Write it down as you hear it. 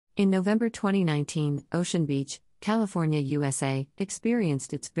In November 2019, Ocean Beach, California, USA,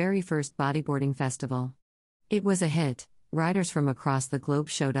 experienced its very first bodyboarding festival. It was a hit. Riders from across the globe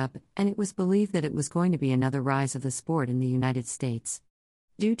showed up, and it was believed that it was going to be another rise of the sport in the United States.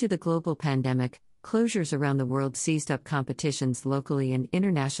 Due to the global pandemic, closures around the world seized up competitions locally and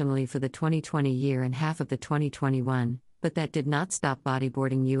internationally for the 2020 year and half of the 2021, but that did not stop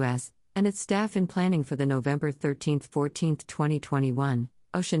Bodyboarding US and its staff in planning for the November 13-14, 2021,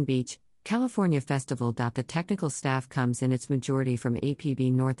 Ocean Beach, California Festival. The technical staff comes in its majority from APB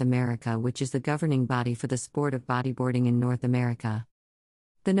North America, which is the governing body for the sport of bodyboarding in North America.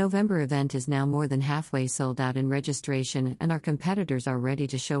 The November event is now more than halfway sold out in registration, and our competitors are ready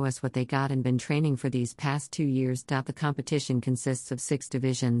to show us what they got and been training for these past 2 years. The competition consists of 6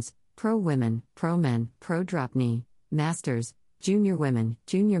 divisions: Pro Women, Pro Men, Pro Drop Knee, Masters, Junior Women,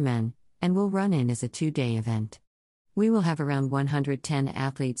 Junior Men, and will run in as a 2-day event. We will have around 110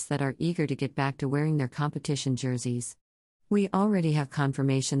 athletes that are eager to get back to wearing their competition jerseys. We already have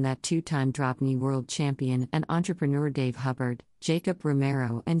confirmation that 2-time drop knee world champion and entrepreneur Dave Hubbard, Jacob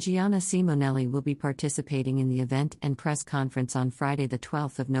Romero, and Gianna Simonelli will be participating in the event and press conference on Friday, the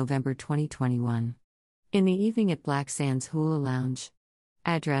 12th of November 2021. In the evening at Black Sands Hula Lounge.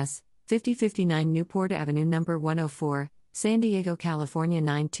 Address: 5059 Newport Avenue, number 104, San Diego, California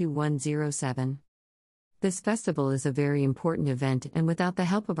 92107. This festival is a very important event, and without the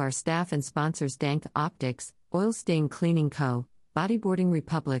help of our staff and sponsors Dank Optics, Oil Stain Cleaning Co., Bodyboarding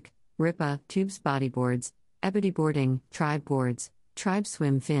Republic, Ripa, Tubes Bodyboards, Ebony Boarding, Tribe Boards, Tribe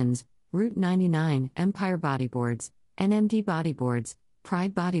Swim Fins, Route 99, Empire Bodyboards, NMD Bodyboards,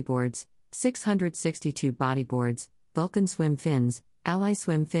 Pride Bodyboards, 662 Bodyboards, Vulcan Swim Fins, Ally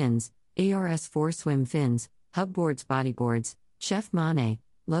Swim Fins, ARS4 Swim Fins, Hub Boards Bodyboards, Chef Mane,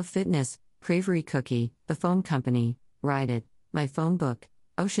 Love Fitness, Bravery Cookie, The Foam Company, Ride It, My Phone Book,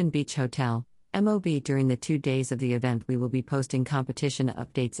 Ocean Beach Hotel, MOB. During the 2 days of the event, we will be posting competition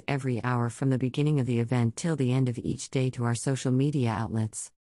updates every hour from the beginning of the event till the end of each day to our social media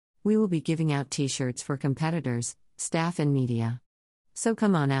outlets. We will be giving out t-shirts for competitors, staff, and media. So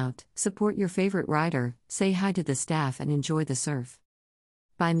come on out, support your favorite rider, say hi to the staff, and enjoy the surf.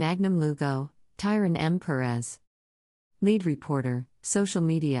 By Magnum Lugo, Tyron M. Perez. Lead Reporter, Social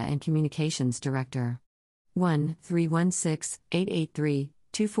Media and Communications Director.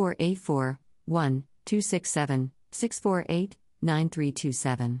 1-316-883-2484,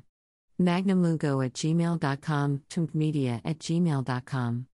 1-267-648-9327. magnumlugo@gmail.com, tumpmedia@gmail.com.